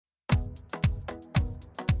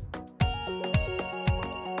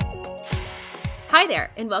Hi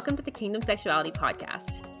there, and welcome to the Kingdom Sexuality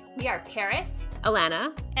Podcast. We are Paris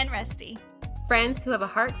Alana, and Rusty, friends who have a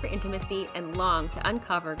heart for intimacy and long to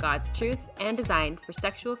uncover God's truth and design for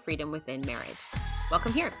sexual freedom within marriage.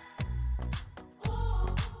 Welcome here.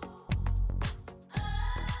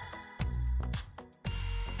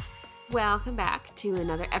 Welcome back to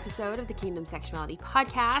another episode of the Kingdom Sexuality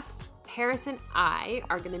Podcast. Paris and I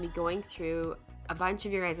are going to be going through a bunch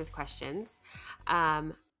of your guys' questions.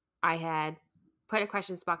 I had put a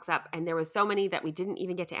questions box up, and there was so many that we didn't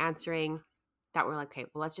even get to answering that we're like, okay,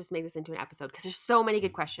 well, let's just make this into an episode because there's so many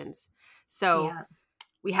good questions. So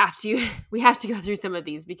we have to go through some of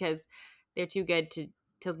these because they're too good to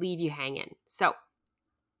leave you hanging. So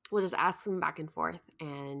we'll just ask them back and forth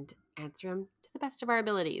and answer them to the best of our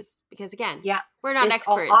abilities. Because again, we're not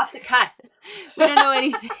experts. All off the cusp. We don't know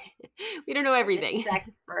anything. We don't know everything.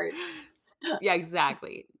 Experts. Yeah,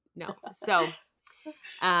 exactly. No. So,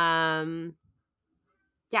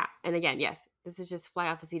 yeah. And again, yes, this is just fly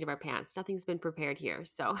off the seat of our pants. Nothing's been prepared here.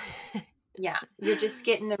 So yeah, you're just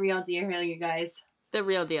getting the real deal here, you guys. The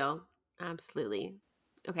real deal. Absolutely.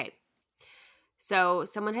 Okay. So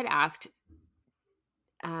someone had asked,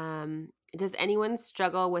 does anyone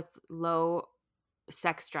struggle with low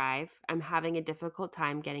sex drive? I'm having a difficult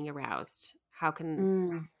time getting aroused. How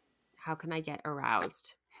can I get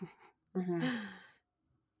aroused? Mm-hmm.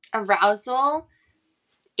 Arousal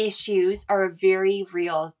issues are a very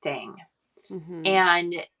real thing. Mm-hmm.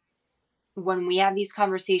 And when we have these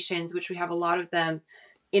conversations, which we have a lot of them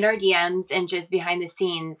in our DMs and just behind the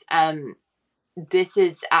scenes, this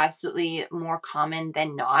is absolutely more common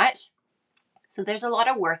than not. So there's a lot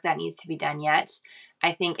of work that needs to be done yet,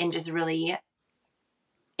 I think, in just really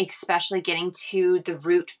especially getting to the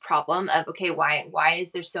root problem of, okay, why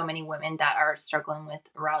is there so many women that are struggling with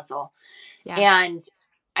arousal? Yeah. And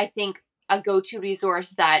I think a go-to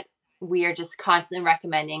resource that we are just constantly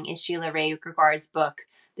recommending is Sheila Ray Gregar's book,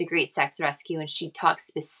 The Great Sex Rescue. And she talks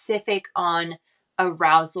specific on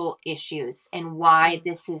arousal issues and why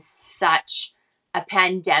this is such a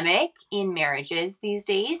pandemic in marriages these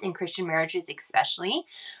days, in Christian marriages especially.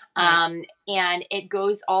 Right. And it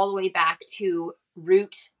goes all the way back to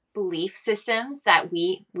root belief systems that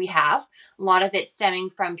we have. A lot of it stemming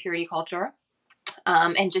from purity culture,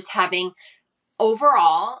 and just having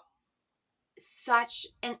overall such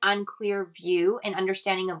an unclear view and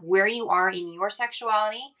understanding of where you are in your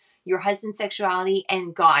sexuality, your husband's sexuality,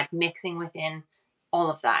 and God mixing within all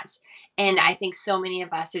of that. And I think so many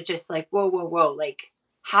of us are just like, whoa, like,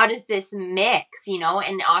 how does this mix, And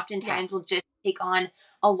oftentimes we'll just take on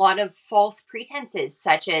a lot of false pretenses,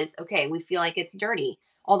 such as, okay, we feel like it's dirty,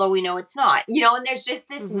 although we know it's not, and there's just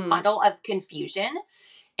this muddle of confusion.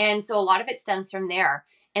 And so a lot of it stems from there.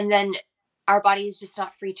 And then our body is just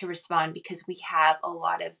not free to respond because we have a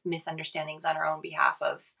lot of misunderstandings on our own behalf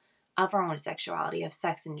of our own sexuality, of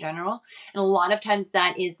sex in general. And a lot of times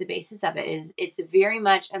that is the basis of it. It's very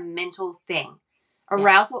much a mental thing.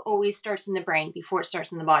 Arousal always starts in the brain before it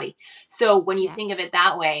starts in the body. So when you think of it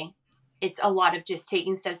that way, it's a lot of just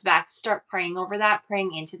taking steps back, start praying over that,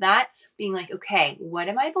 praying into that, being like, okay, what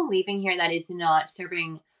am I believing here that is not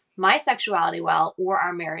serving my sexuality well or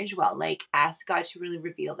our marriage well? Like, ask God to really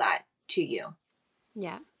reveal that to you.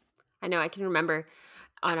 Yeah. I know. I can remember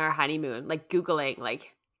on our honeymoon, like Googling,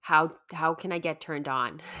 like, how can I get turned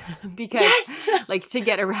on? Because like to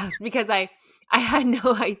get aroused, because I had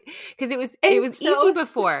no idea, because it was so easy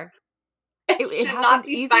before. It happened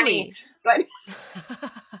easily. Funny,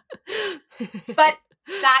 but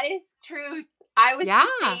that is true. I was the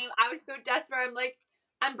same. I was so desperate. I'm like,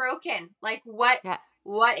 I'm broken. Like,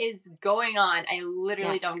 what is going on? I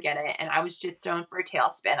literally don't get it. And I was just thrown for a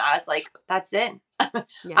tailspin. I was like, that's it.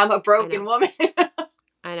 I'm a broken woman.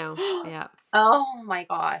 I know. Yeah. Oh my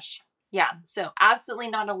gosh. Yeah. So absolutely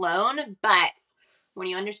not alone. But when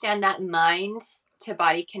you understand that mind to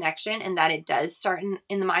body connection and that it does start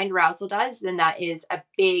in the mind, arousal does, then that is a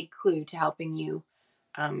big clue to helping you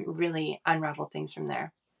really unravel things from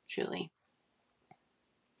there. Truly.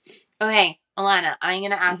 Okay, Alana, I'm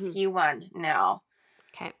going to ask you one now.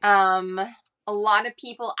 Okay. A lot of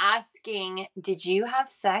people asking, did you have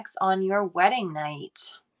sex on your wedding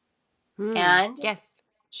night? And yes.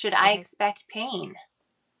 Should I expect pain?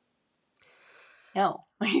 No,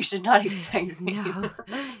 you should not expect pain.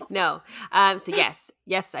 No. So yes,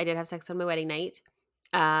 I did have sex on my wedding night.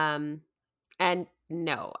 And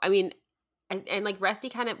no, I mean, and like Rusty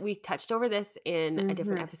we touched over this in a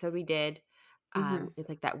different episode we did. It's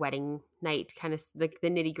like that wedding night, kind of like the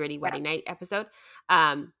nitty gritty wedding night episode.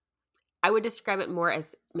 I would describe it more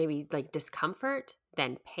as maybe like discomfort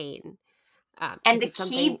than pain. And the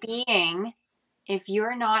key being if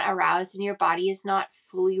you're not aroused and your body is not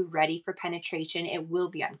fully ready for penetration, it will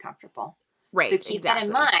be uncomfortable. So Right. keep that in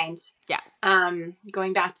Exactly. mind. Yeah.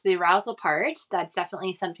 Going back to the arousal part, that's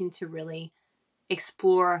definitely something to really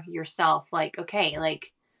explore yourself. Like, okay,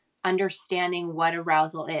 like understanding what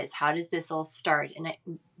arousal is. How does this all start? And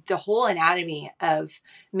the whole anatomy of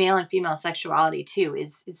male and female sexuality too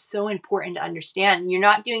is so important to understand. You're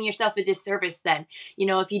not doing yourself a disservice then.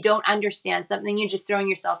 If you don't understand something, you're just throwing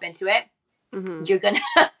yourself into it. Mm-hmm. You're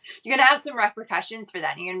gonna have some repercussions for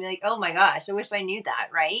that. And you're gonna be like, oh my gosh, I wish I knew that,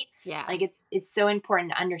 right? Yeah. Like it's so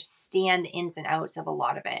important to understand the ins and outs of a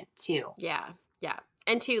lot of it too. Yeah. Yeah.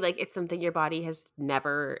 And two, like it's something your body has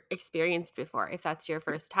never experienced before, if that's your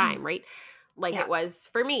first time, right? Like Yeah. it was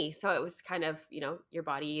for me. So it was kind of, your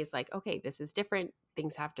body is like, okay, this is different.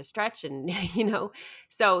 Things have to stretch and,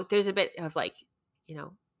 so there's a bit of like,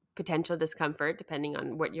 potential discomfort depending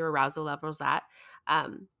on what your arousal level's at.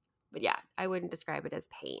 But yeah, I wouldn't describe it as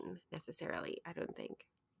pain necessarily, I don't think.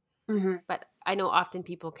 Mm-hmm. But I know often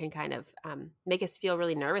people can kind of make us feel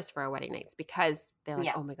really nervous for our wedding nights because they're like,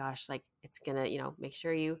 Yeah. oh my gosh, like it's going to, make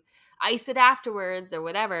sure you ice it afterwards or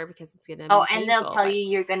whatever because it's going to Oh, be and they'll painful. tell But you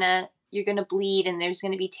you're gonna bleed and there's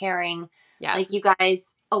gonna be tearing. yeah. Like, you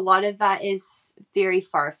guys, a lot of that is very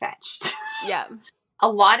far fetched. Yeah. A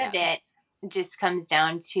lot of Yeah. it just comes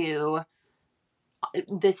down to,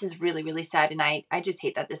 this is really, really sad, and I just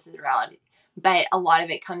hate that this is a reality. But a lot of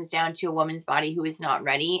it comes down to a woman's body who is not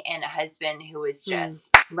ready and a husband who is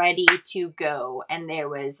just ready to go. And there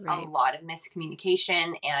was a Right. lot of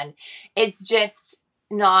miscommunication, and it's just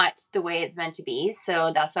not the way it's meant to be.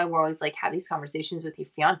 So that's why we're always like, have these conversations with your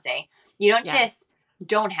fiance. You don't just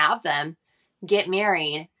don't have them, get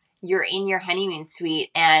married, you're in your honeymoon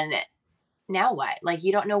suite, and now what? Like,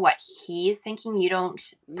 you don't know what he's thinking. You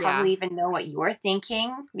don't probably even know what you're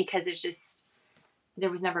thinking, because it's just,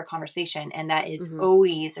 there was never a conversation, and that is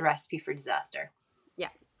always a recipe for disaster. Yeah.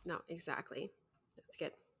 No, exactly. That's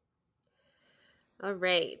good. All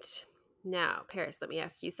right. Now, Paris, let me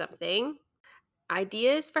ask you something.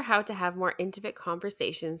 Ideas for how to have more intimate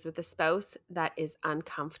conversations with a spouse that is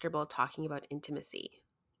uncomfortable talking about intimacy.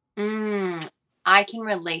 I can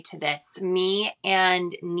relate to this. Me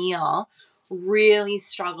and Neil really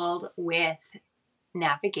struggled with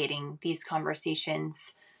navigating these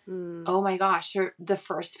conversations. Oh my gosh, for the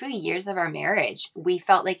first few years of our marriage, we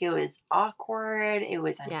felt like it was awkward, it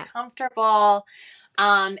was uncomfortable.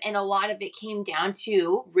 And a lot of it came down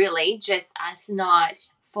to really just us not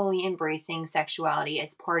fully embracing sexuality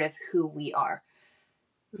as part of who we are.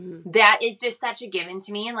 That is just such a given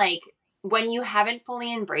to me. Like, when you haven't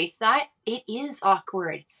fully embraced that, it is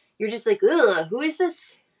awkward. You're just like, ugh, who is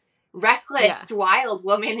this reckless, wild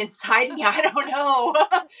woman inside me? I don't know.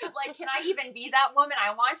 Like, can I even be that woman?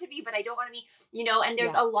 I want to be, but I don't want to be, and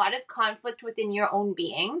there's a lot of conflict within your own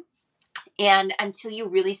being. And until you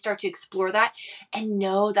really start to explore that and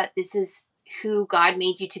know that this is who God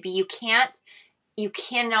made you to be, you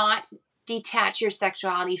cannot detach your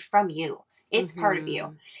sexuality from you. It's part of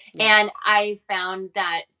you. Yes. And I found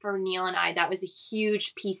that for Neil and I, that was a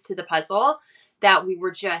huge piece to the puzzle that we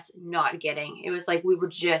were just not getting. It was like we were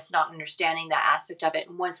just not understanding that aspect of it.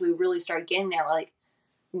 And once we really started getting there, we're like,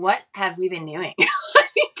 what have we been doing?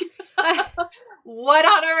 What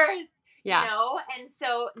on earth? Yeah. And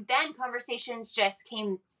so then conversations just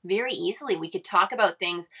came very easily. We could talk about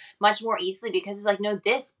things much more easily because it's like, no,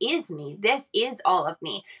 this is me. This is all of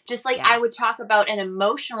me. Just like I would talk about an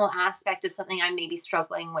emotional aspect of something I'm maybe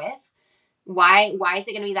struggling with. Why is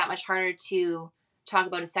it going to be that much harder to talk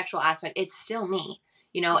about a sexual aspect? It's still me.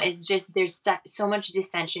 It's just, there's so much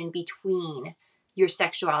dissension between your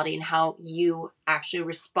sexuality and how you actually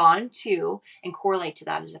respond to and correlate to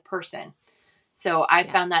that as a person. So I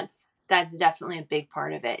found that's definitely a big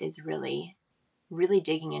part of it, is really, really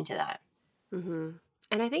digging into that. And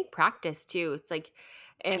I think practice too. It's like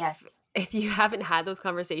if you haven't had those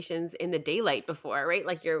conversations in the daylight before, right?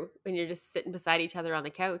 Like when you're just sitting beside each other on the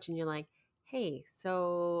couch and you're like, hey,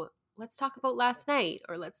 so let's talk about last night,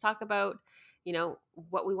 or let's talk about,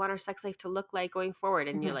 what we want our sex life to look like going forward.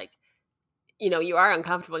 And you're like, you are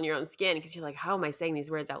uncomfortable in your own skin because you're like, how am I saying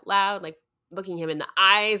these words out loud? Like looking him in the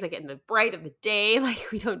eyes, like in the bright of the day, like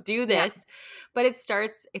we don't do this. But it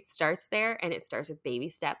starts there, and it starts with baby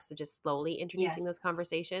steps of just slowly introducing those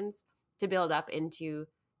conversations to build up into,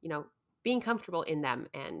 being comfortable in them,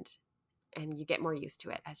 and you get more used to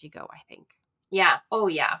it as you go, I think. Yeah. Oh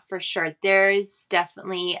yeah, for sure. There's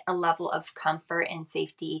definitely a level of comfort and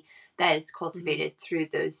safety that is cultivated through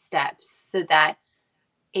those steps, so that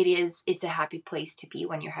it's a happy place to be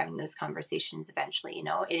when you're having those conversations eventually.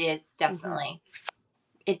 It is definitely,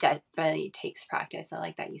 it definitely takes practice. I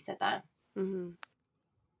like that you said that. Mm-hmm.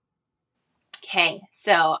 Okay,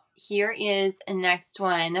 so here is a next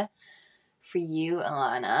one for you,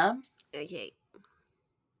 Alana. Okay.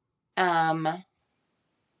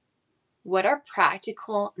 What are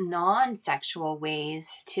practical non-sexual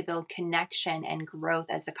ways to build connection and growth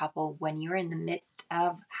as a couple when you're in the midst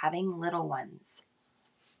of having little ones?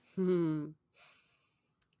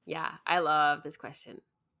 Yeah, I love this question.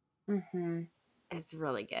 Mm-hmm. It's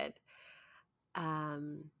really good.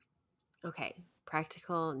 Um, okay,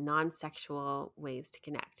 practical non-sexual ways to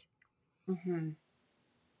connect. Mm-hmm.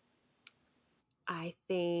 I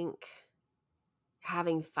think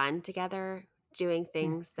having fun together, doing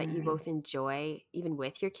things that you Mm-hmm. both enjoy, even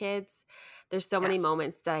with your kids. There's so many Yes.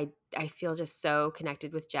 moments that I feel just so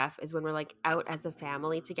connected with Jeff is when we're like out as a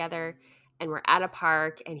family together and we're at a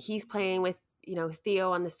park and he's playing with,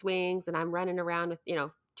 Theo on the swings and I'm running around with,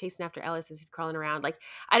 chasing after Ellis as he's crawling around. Like,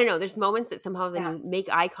 I don't know, there's moments that somehow then Yeah. you make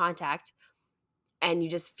eye contact and you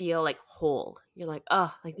just feel like whole. You're like,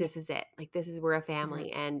 oh, like Yeah. this is it. Like this is we're a Mm-hmm.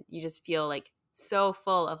 family and you just feel like so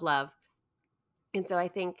full of love. And so I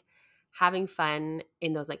think having fun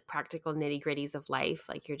in those like practical nitty gritties of life,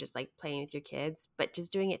 like you're just like playing with your kids, but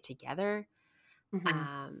just doing it together, Mm-hmm.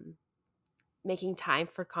 um, making time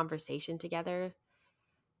for conversation together,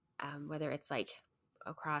 whether it's like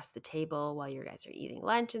across the table while you guys are eating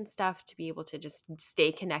lunch and stuff, to be able to just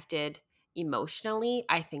stay connected emotionally.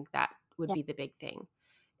 I think that would Yeah. be the big thing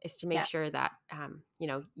is to make Yeah. sure that,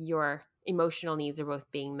 your emotional needs are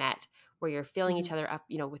both being met, where you're filling Mm-hmm. each other up,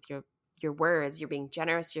 with your words, you're being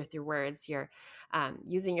generous with your words, you're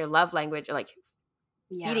using your love language, or like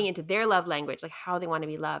Yeah. feeding into their love language, like how they want to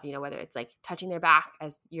be loved, whether it's like touching their back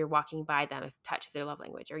as you're walking by them, if touch is their love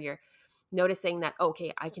language, or you're noticing that,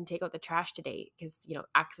 okay, I can take out the trash today because,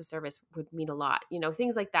 acts of service would mean a lot,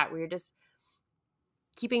 things like that, where you're just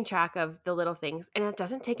keeping track of the little things. And it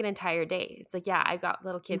doesn't take an entire day. It's like, yeah, I've got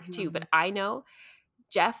little kids too, Mm-hmm. but I know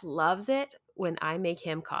Jeff loves it when I make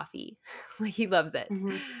him coffee. Like he loves it.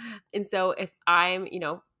 Mm-hmm. And so if I'm,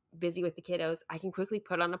 busy with the kiddos, I can quickly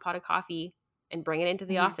put on a pot of coffee and bring it into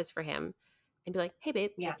the Mm-hmm. office for him and be like, hey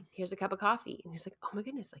babe, Yeah. like here's a cup of coffee. And he's like, oh my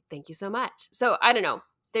goodness, like thank you so much. So I don't know.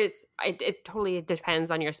 It totally depends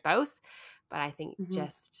on your spouse, but I think Mm-hmm.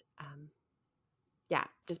 just yeah,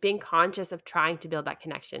 just being conscious of trying to build that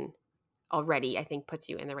connection already, I think puts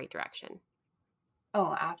you in the right direction.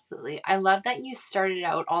 Oh, absolutely. I love that you started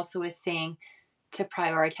out also with saying to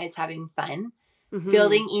prioritize having fun. Mm-hmm.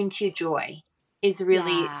 Building into joy is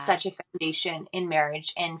really Yeah. such a foundation in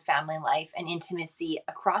marriage and family life and intimacy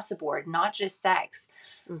across the board, not just sex.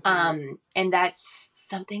 Mm-hmm. And that's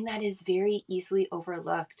something that is very easily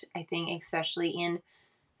overlooked, I think, especially in,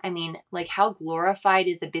 I mean, like how glorified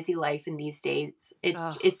is a busy life in these days?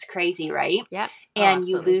 It's Oh, it's crazy, right? yep. Oh, And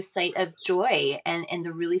you absolutely. lose sight of joy and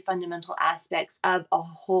the really fundamental aspects of a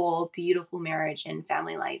whole beautiful marriage and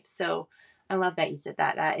family life. So I love that you said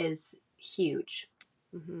that. That is huge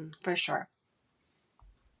Mm-hmm. for sure.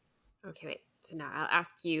 Okay, wait. So now I'll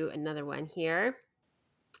ask you another one here.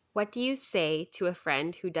 What do you say to a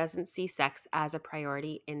friend who doesn't see sex as a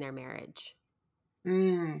priority in their marriage?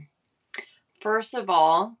 Mm. First of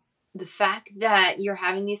all, the fact that you're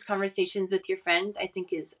having these conversations with your friends, I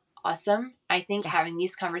think is awesome. I think Yeah. having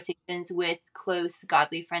these conversations with close,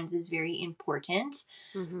 godly friends is very important.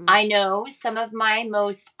 Mm-hmm. I know some of my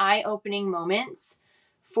most eye opening moments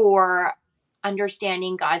for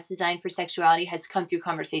understanding God's design for sexuality has come through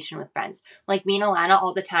conversation with friends. Like me and Alana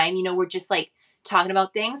all the time, we're just like talking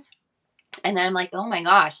about things. And then I'm like, oh my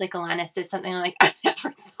gosh, like Alana said something. I'm like, I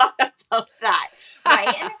never thought about that.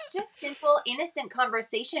 Right. And it's just simple, innocent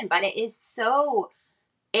conversation, but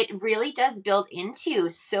it really does build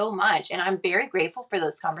into so much. And I'm very grateful for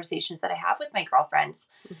those conversations that I have with my girlfriends.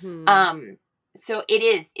 Mm-hmm. Um, so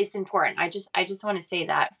it's important. I just want to say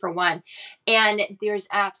that for one. And there's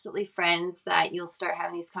absolutely friends that you'll start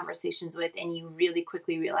having these conversations with and you really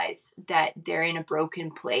quickly realize that they're in a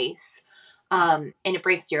broken place. And it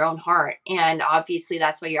breaks your own heart. And obviously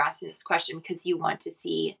that's why you're asking this question, because you want to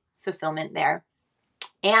see fulfillment there.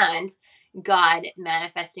 And God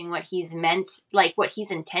manifesting what he's meant, like what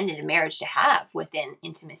he's intended a marriage to have within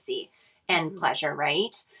intimacy and Mm-hmm. pleasure,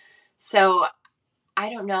 right? So I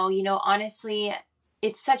don't know, honestly,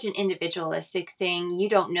 it's such an individualistic thing. You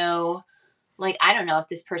don't know, like, I don't know if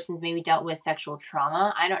this person's maybe dealt with sexual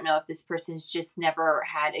trauma. I don't know if this person's just never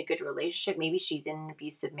had a good relationship. Maybe she's in an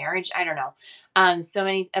abusive marriage. I don't know. So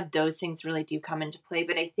many of those things really do come into play.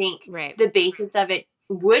 But I think Right. the basis of it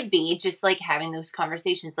would be just like having those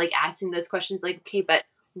conversations, like asking those questions, like, okay, but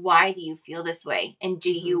why do you feel this way? And do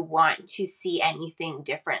Mm-hmm. you want to see anything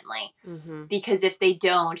differently? Mm-hmm. Because if they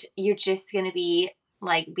don't, you're just going to be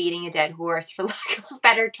like beating a dead horse, for lack of a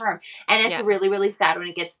better term. And it's really, really sad when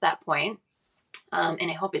it gets to that point.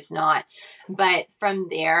 And I hope it's not. But from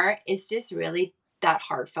there, it's just really that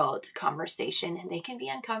heartfelt conversation, and they can be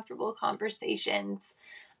uncomfortable conversations.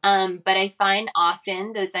 But I find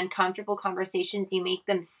often those uncomfortable conversations, you make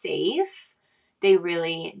them safe, they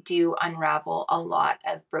really do unravel a lot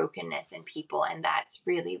of brokenness in people. And that's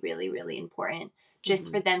really, really, really important.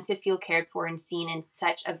 Just for them to feel cared for and seen in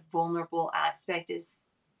such a vulnerable aspect is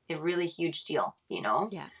a really huge deal, you know?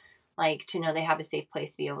 Yeah. Like, to know they have a safe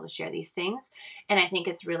place to be able to share these things. And I think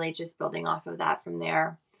it's really just building off of that from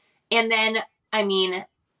there. And then, I mean,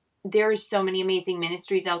 there's so many amazing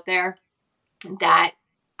ministries out there that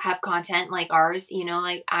have content like ours. You know,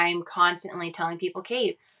 like, I'm constantly telling people,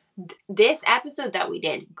 okay, this episode that we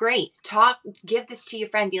did, great. Give this to your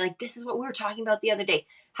friend. Be like, this is what we were talking about the other day.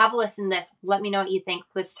 Have a listen to this. Let me know what you think.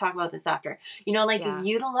 Let's talk about this after. You know, like,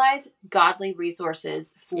 utilize godly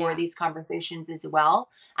resources for these conversations as well.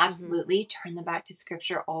 Absolutely. Turn them back to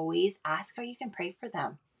scripture always. Ask how you can pray for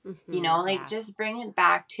them. You know, like, just bring it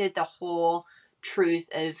back to the whole truth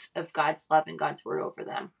of God's love and God's word over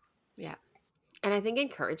them. Yeah. And I think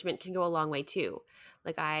encouragement can go a long way too.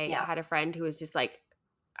 Like, I had a friend who was just like,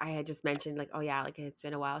 I had just mentioned, like, oh yeah, like, it's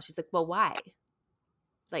been a while. She's like, well, why?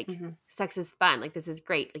 Like, sex is fun. Like, this is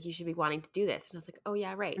great. Like, you should be wanting to do this. And I was like, oh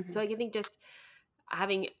yeah, right. So I think just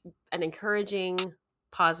having an encouraging,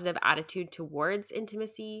 positive attitude towards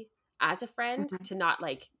intimacy as a friend, to not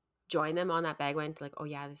like join them on that bandwagon to like, oh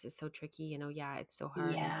yeah, this is so tricky, and oh yeah, it's so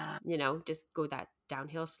hard, and, you know, just go that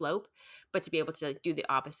downhill slope, but to be able to like do the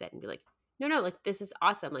opposite and be like, no, like, this is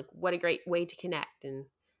awesome. Like, what a great way to connect and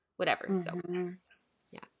whatever. So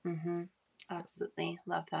yeah. Absolutely.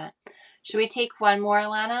 Love that. Should we take one more,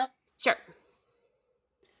 Alana? Sure.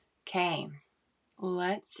 Okay.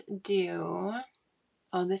 Let's do...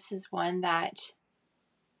 Oh, this is one that...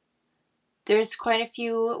 There's quite a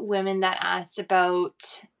few women that asked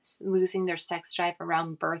about losing their sex drive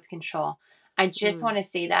around birth control. I just want to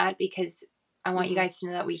say that because I want you guys to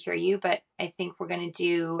know that we hear you, but I think we're going to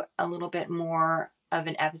do a little bit more of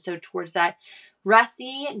an episode towards that.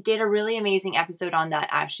 Russie did a really amazing episode on that,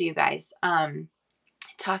 actually, you guys,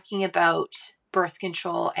 talking about birth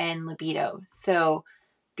control and libido. So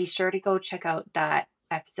be sure to go check out that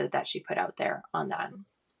episode that she put out there on that.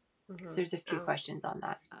 Because there's a few questions on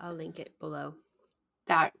that. I'll link it below.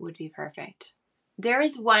 That would be perfect. There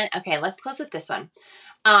is one. Okay, let's close with this one.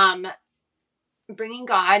 Bringing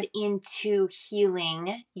God into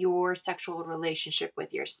healing your sexual relationship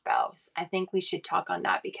with your spouse. I think we should talk on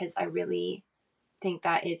that because I really think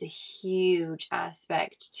that is a huge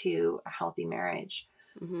aspect to a healthy marriage.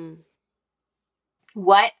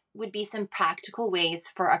 What would be some practical ways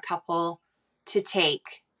for a couple to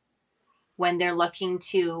take when they're looking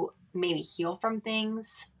to maybe heal from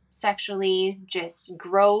things sexually, just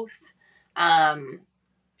growth,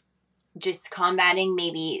 just combating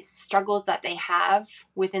maybe struggles that they have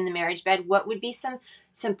within the marriage bed? What would be some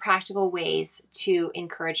practical ways to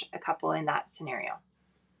encourage a couple in that scenario?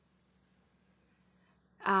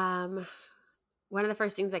 One of the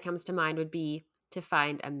first things that comes to mind would be to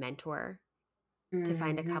find a mentor, to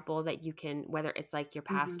find a couple that you can, whether it's like your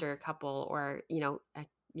pastor couple or, you know, if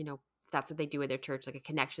that's what they do at their church, like a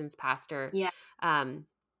connections pastor. Yeah.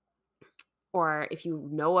 Or if you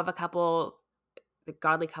know of a couple, the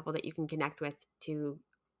godly couple that you can connect with, to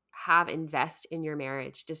invest in your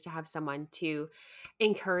marriage, just to have someone to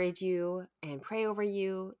encourage you and pray over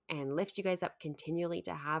you and lift you guys up continually,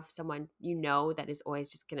 to have someone, you know, that is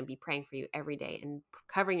always just going to be praying for you every day and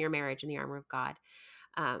covering your marriage in the armor of God.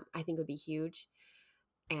 I think would be huge,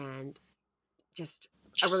 and just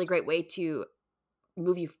a really great way to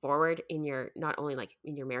move you forward in your, not only like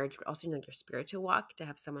in your marriage, but also in like your spiritual walk, to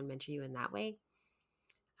have someone mentor you in that way.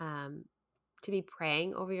 To be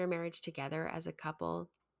praying over your marriage together as a couple,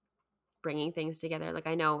 bringing things together. Like,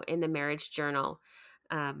 I know in the marriage journal,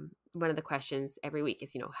 one of the questions every week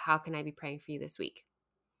is, you know, how can I be praying for you this week?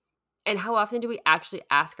 And how often do we actually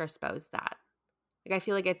ask our spouse that? Like, I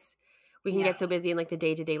feel like we can get so busy in like the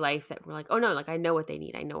day-to-day life that we're like, oh no, like, I know what they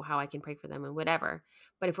need. I know how I can pray for them and whatever.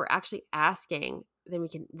 But if we're actually asking, then we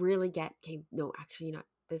can really get, okay, no, actually, you know,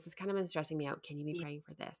 this has kind of been stressing me out. Can you be praying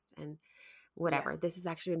for this? And whatever, this has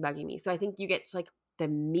actually been bugging me. So I think you get to like the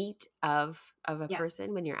meat of a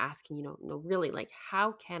person when you're asking, you know, no, really, like,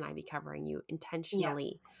 how can I be covering you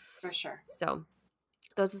intentionally? For sure. So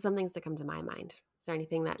those are some things that come to my mind. Is there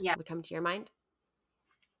anything that would come to your mind?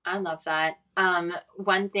 I love that.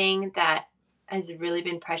 One thing that has really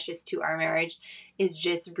been precious to our marriage is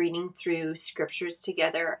just reading through scriptures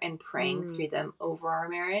together and praying through them over our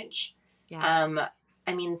marriage. Yeah.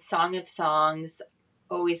 I mean, Song of Songs,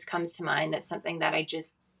 always comes to mind, that's something that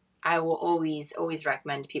I will always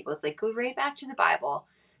recommend to people, is like, go right back to the Bible.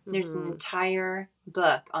 There's an entire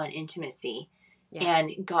book on intimacy,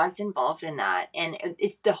 and God's involved in that. And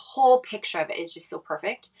it's the whole picture of it is just so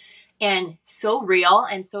perfect and so real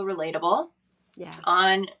and so relatable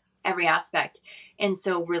on every aspect. And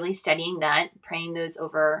so really studying that, praying those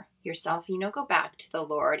over yourself, go back to the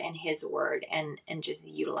Lord and his word and just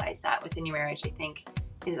utilize that within your marriage, I think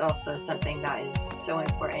is also something that is so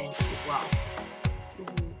important as well.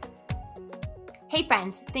 Hey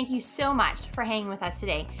friends, thank you so much for hanging with us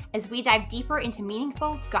today as we dive deeper into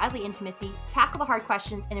meaningful, godly intimacy, tackle the hard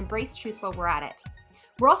questions, and embrace truth while we're at it.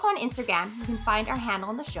 We're also on Instagram. You can find our handle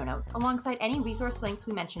in the show notes alongside any resource links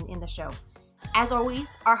we mentioned in the show. As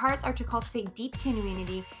always, our hearts are to cultivate deep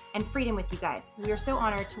community and freedom with you guys. We are so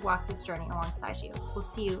honored to walk this journey alongside you. We'll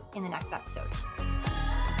see you in the next episode.